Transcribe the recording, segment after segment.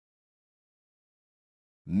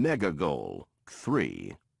Mega goal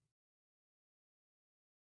 3.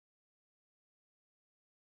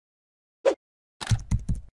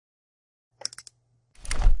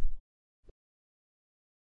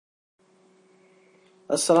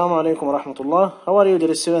 Assalamu alaikum wa rahmatullah. How are you,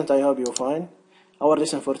 dear student? I hope you're fine. Our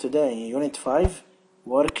lesson for today, Unit 5,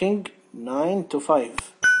 working 9 to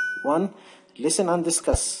 5. 1. Listen and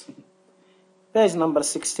discuss. Page number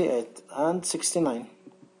 68 and 69.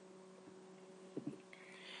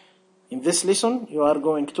 In this lesson, you are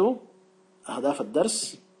going to أهداف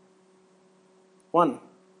الدرس. 1.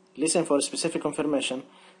 Listen for specific information.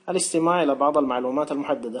 الاستماع إلى بعض المعلومات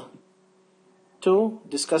المحددة. 2.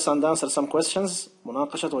 Discuss and answer some questions.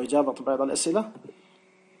 مناقشة وإجابة بعض الأسئلة.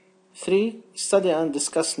 3. Study and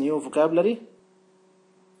discuss new vocabulary.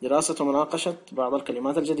 دراسة ومناقشة بعض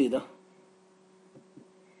الكلمات الجديدة.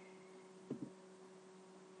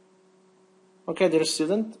 Okay, dear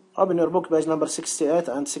student, open your book, page number 68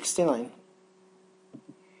 and 69.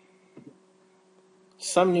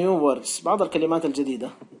 Some new words. بعض الكلمات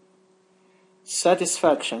الجديدة.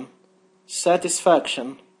 Satisfaction.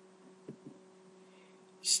 Satisfaction.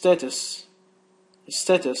 Status.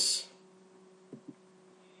 Status.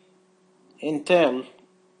 Entail.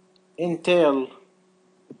 Entail.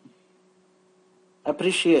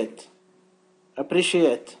 Appreciate.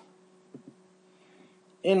 Appreciate.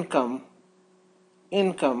 Income.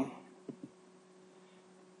 Income.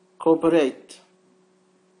 Cooperate.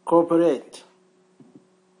 Cooperate.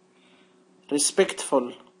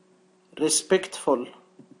 Respectful. Respectful.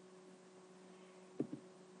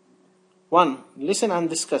 1. Listen and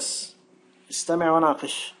discuss. استمع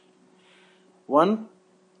وناقش. 1.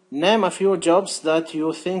 Name a few jobs that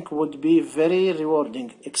you think would be very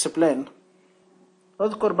rewarding. Explain.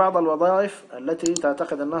 اذكر بعض الوظائف التي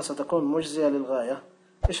تعتقد أنها ستكون مجزية للغاية.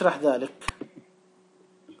 اشرح ذلك.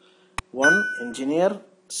 1. Engineer,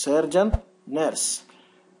 surgeon, nurse.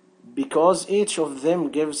 Because each of them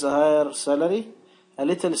gives a higher salary, a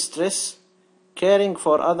little stress, caring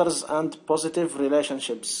for others and positive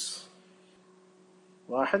relationships.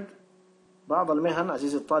 1. بعض المهن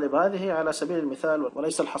عزيزي الطالب هذه على سبيل المثال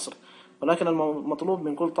وليس الحصر، ولكن المطلوب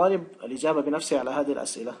من كل طالب الإجابة بنفسه على هذه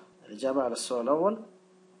الأسئلة. الإجابة على السؤال الأول: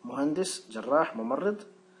 مهندس، جراح، ممرض،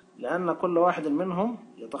 لأن كل واحد منهم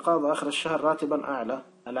يتقاضى آخر الشهر راتبا أعلى.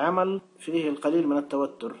 العمل فيه القليل من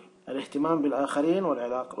التوتر. الاهتمام بالآخرين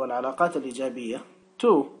والعلاقات الإيجابية.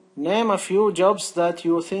 2. Name a few jobs that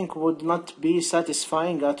you think would not be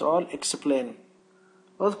satisfying at all. Explain.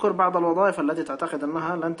 اذكر بعض الوظائف التي تعتقد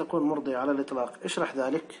أنها لن تكون مرضية على الإطلاق. اشرح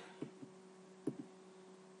ذلك.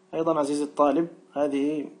 أيضا عزيزي الطالب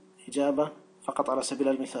هذه إجابة فقط على سبيل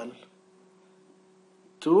المثال.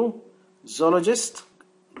 2. Zoologist,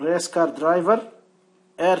 race car driver,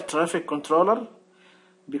 air traffic controller.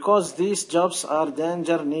 Because these jobs are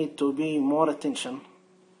danger need to be more attention.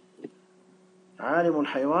 عالم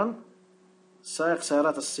الحيوان، سائق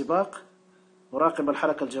سيارات السباق، مراقب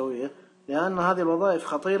الحركة الجوية، لأن هذه الوظائف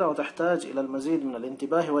خطيرة وتحتاج إلى المزيد من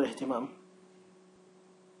الانتباه والاهتمام.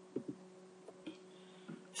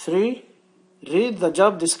 3. Read the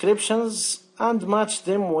job descriptions and match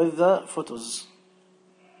them with the photos.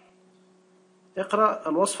 اقرأ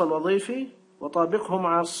الوصف الوظيفي وطابقه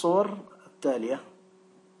مع الصور التالية.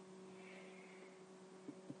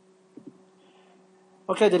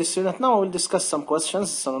 Okay, dear student, now we'll discuss some questions.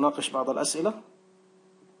 سنناقش بعض الأسئلة.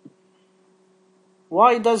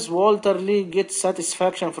 Why does Walter Lee get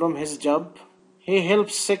satisfaction from his job? He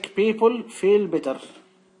helps sick people feel better.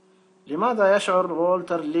 لماذا يشعر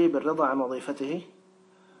وولتر لي بالرضا عن وظيفته؟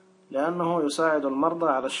 لأنه يساعد المرضى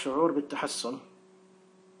على الشعور بالتحسن.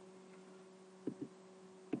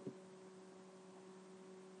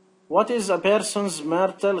 What is a person's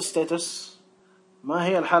marital status? ما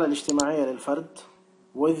هي الحالة الاجتماعية للفرد؟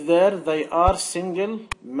 Whether they are single,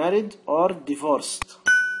 married or divorced.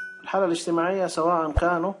 الحالة الاجتماعية سواء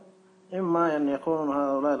كانوا إما أن يكونوا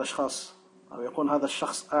هؤلاء الأشخاص أو يكون هذا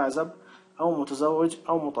الشخص أعزب أو متزوج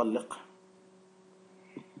أو مطلق.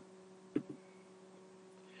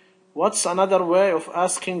 What's another way of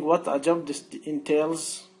asking what a job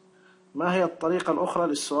entails? ما هي الطريقة الأخرى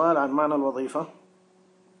للسؤال عن معنى الوظيفة؟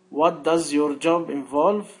 What does your job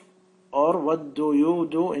involve? Or what do you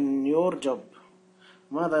do in your job?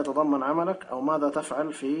 ماذا يتضمن عملك أو ماذا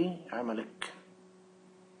تفعل في عملك؟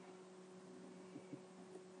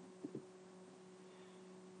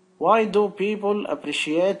 Why do people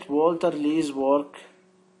appreciate Walter Lee's work?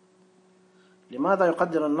 لماذا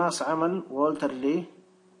يقدر الناس عمل والتر لي؟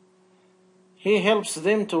 He helps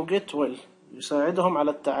them to get well. يساعدهم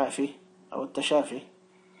على التعافي أو التشافي.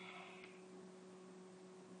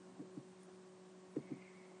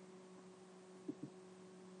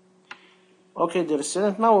 Okay, dear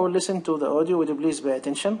student, now we'll listen to the audio. Would you please pay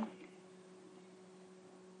attention?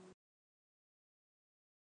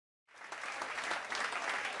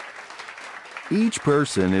 Each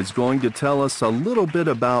person is going to tell us a little bit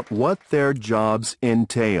about what their jobs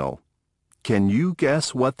entail. Can you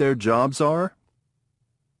guess what their jobs are?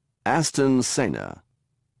 Aston Sena.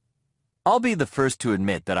 I'll be the first to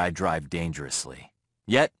admit that I drive dangerously.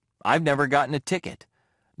 Yet, I've never gotten a ticket.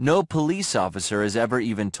 No police officer has ever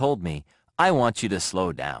even told me, "I want you to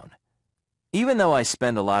slow down." Even though I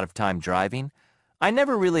spend a lot of time driving, I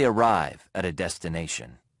never really arrive at a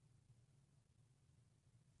destination.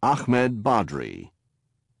 Ahmed Badri.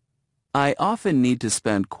 I often need to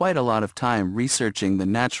spend quite a lot of time researching the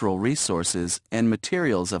natural resources and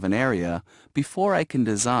materials of an area before I can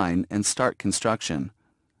design and start construction.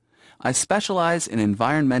 I specialize in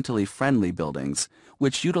environmentally friendly buildings,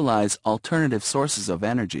 which utilize alternative sources of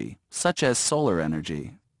energy, such as solar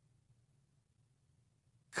energy.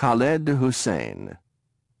 Khaled Hussein.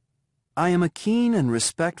 I am a keen and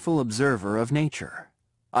respectful observer of nature.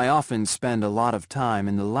 I often spend a lot of time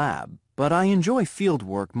in the lab, but I enjoy field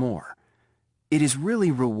work more. It is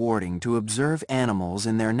really rewarding to observe animals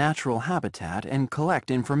in their natural habitat and collect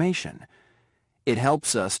information. It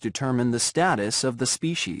helps us determine the status of the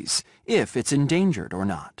species, if it's endangered or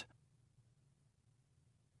not.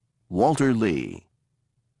 Walter Lee.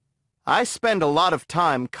 I spend a lot of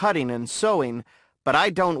time cutting and sewing, but I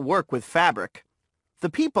don't work with fabric. The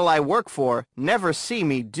people I work for never see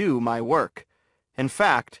me do my work. In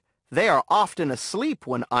fact, they are often asleep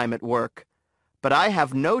when I'm at work. But I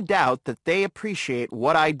have no doubt that they appreciate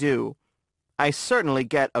what I do. I certainly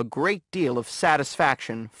get a great deal of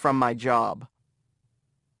satisfaction from my job.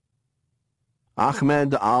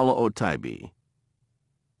 Ahmed Al-Otaibi.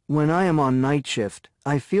 When I am on night shift,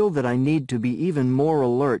 I feel that I need to be even more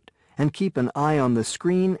alert and keep an eye on the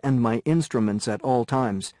screen and my instruments at all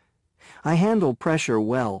times. I handle pressure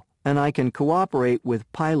well, and I can cooperate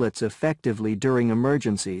with pilots effectively during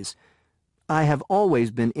emergencies. I have always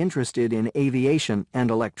been interested in aviation and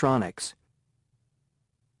electronics.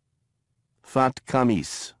 Fat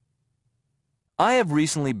Khamis. I have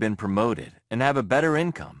recently been promoted and have a better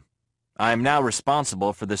income. I am now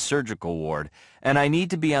responsible for the surgical ward, and I need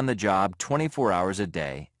to be on the job 24 hours a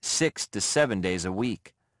day, 6 to 7 days a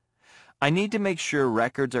week. I need to make sure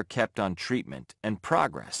records are kept on treatment and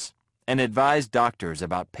progress, and advise doctors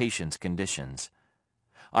about patients' conditions.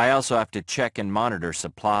 I also have to check and monitor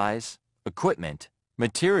supplies, equipment,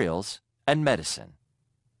 materials, and medicine.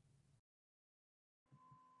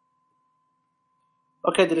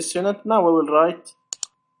 Okay, dear student, now we will write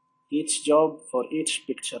each job for each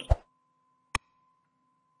picture.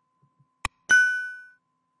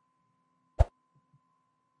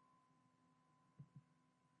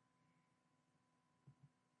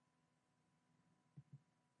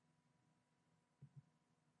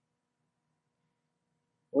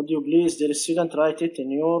 Would you please, dear student, write it in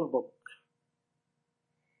your book?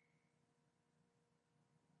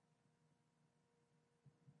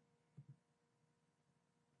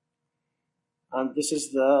 And this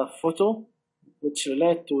is the photo which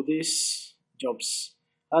relate to these jobs.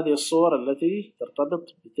 هذه الصور التي ترتبط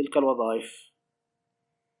بتلك الوظائف.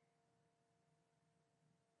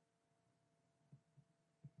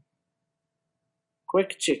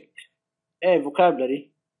 Quick check. A. Vocabulary.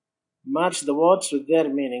 Match the words with their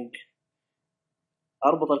meaning.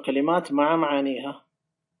 أربط الكلمات مع معانيها.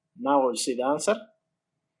 Now we'll see the answer.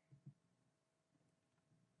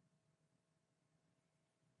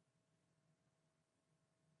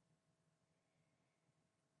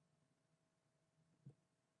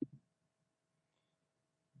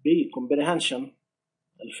 B. Comprehension.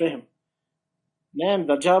 الفهم. Name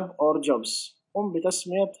the job or jobs. قم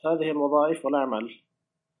بتسمية هذه الوظائف والأعمال.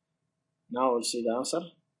 Now we'll see the answer.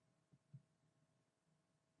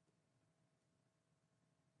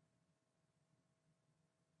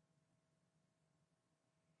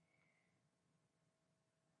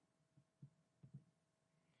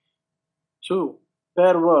 Two.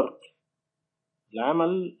 Pair work.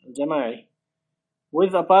 العمل الجماعي.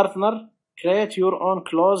 With a partner, create your own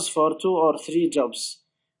clause for 2 or 3 jobs.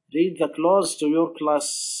 Read the clause to your class.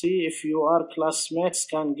 See if your classmates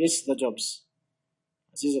can guess the jobs.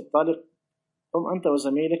 عزيزي الطالب، قم أنت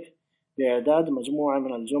وزميلك بإعداد مجموعة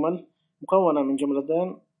من الجمل مكونة من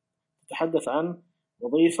جملتين تتحدث عن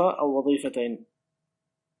وظيفة أو وظيفتين.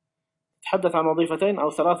 تتحدث عن وظيفتين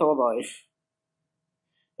أو 3 وظائف.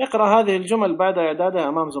 اقرأ هذه الجمل بعد إعدادها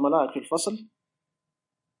أمام زملائك في الفصل.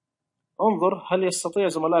 انظر هل يستطيع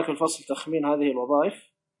زملائك في الفصل تخمين هذه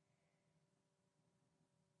الوظائف.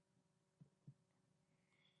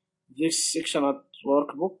 this section at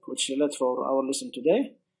workbook which relates for our lesson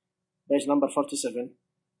today, page number 47.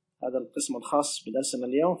 هذا القسم الخاص بدرسنا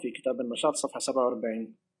اليوم في كتاب النشاط صفحة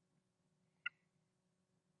 47.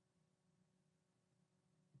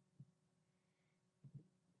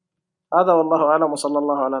 هذا والله أعلم، وصلى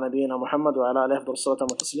الله على نبينا محمد وعلى آله أفضل الصلاة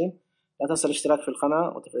والتسليم. لا تنسى الاشتراك في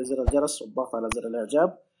القناة وتفعيل زر الجرس والضغط على زر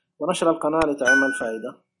الإعجاب ونشر القناة لتعم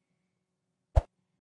الفائدة.